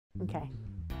Okay.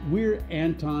 We're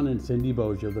Anton and Cindy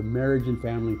Bojo, the marriage and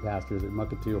family pastors at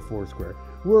Mukilteo Foursquare.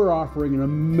 We're offering an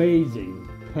amazing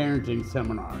parenting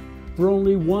seminar for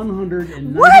only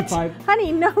 $195. What?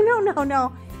 Honey, no.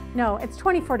 No, it's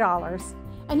 $24.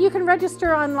 And you can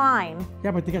register online.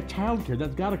 Yeah, but they got childcare.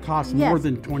 That's got to cost Yes. more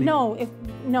than $20.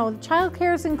 No,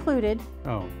 childcare is included.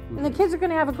 Oh. And the kids are going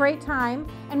to have a great time,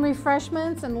 and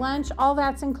refreshments and lunch, all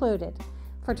that's included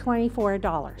for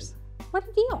 $24. What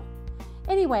a deal.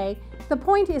 Anyway, the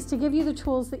point is to give you the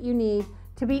tools that you need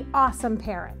to be awesome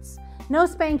parents. No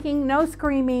spanking, no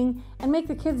screaming, and make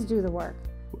the kids do the work.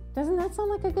 Doesn't that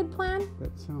sound like a good plan?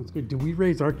 That sounds good. Do we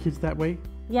raise our kids that way?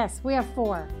 Yes, we have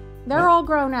 4. They're all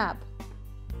grown up.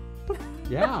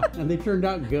 Yeah, and they turned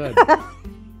out good.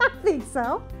 I think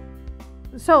so.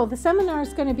 So the seminar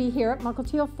is going to be here at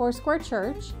Mukilteo Foursquare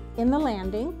Church in the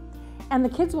Landing, and the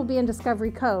kids will be in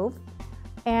Discovery Cove.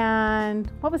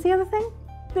 And what was the other thing?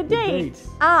 The date. dates.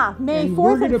 May And 4th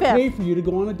we're and going to 5th. pay for you to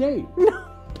go on a date.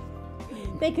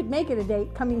 They could make it a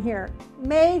date coming here.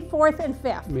 May 4th and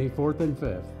 5th. May 4th and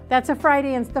 5th. That's a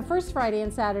Friday and the first Friday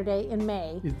and Saturday in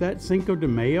May. Is that Cinco de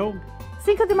Mayo?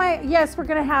 Cinco de Mayo. Yes, we're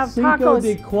going to have Cinco tacos.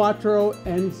 de Cuatro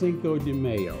and Cinco de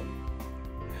Mayo.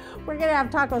 We're going to have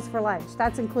tacos for lunch.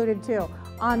 That's included too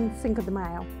on Cinco de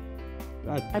Mayo.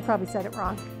 I probably said it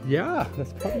wrong. Yeah,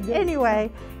 that's probably good.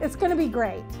 Anyway, it's going to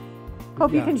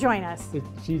you can join us.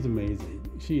 She's amazing.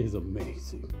 She is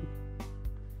amazing.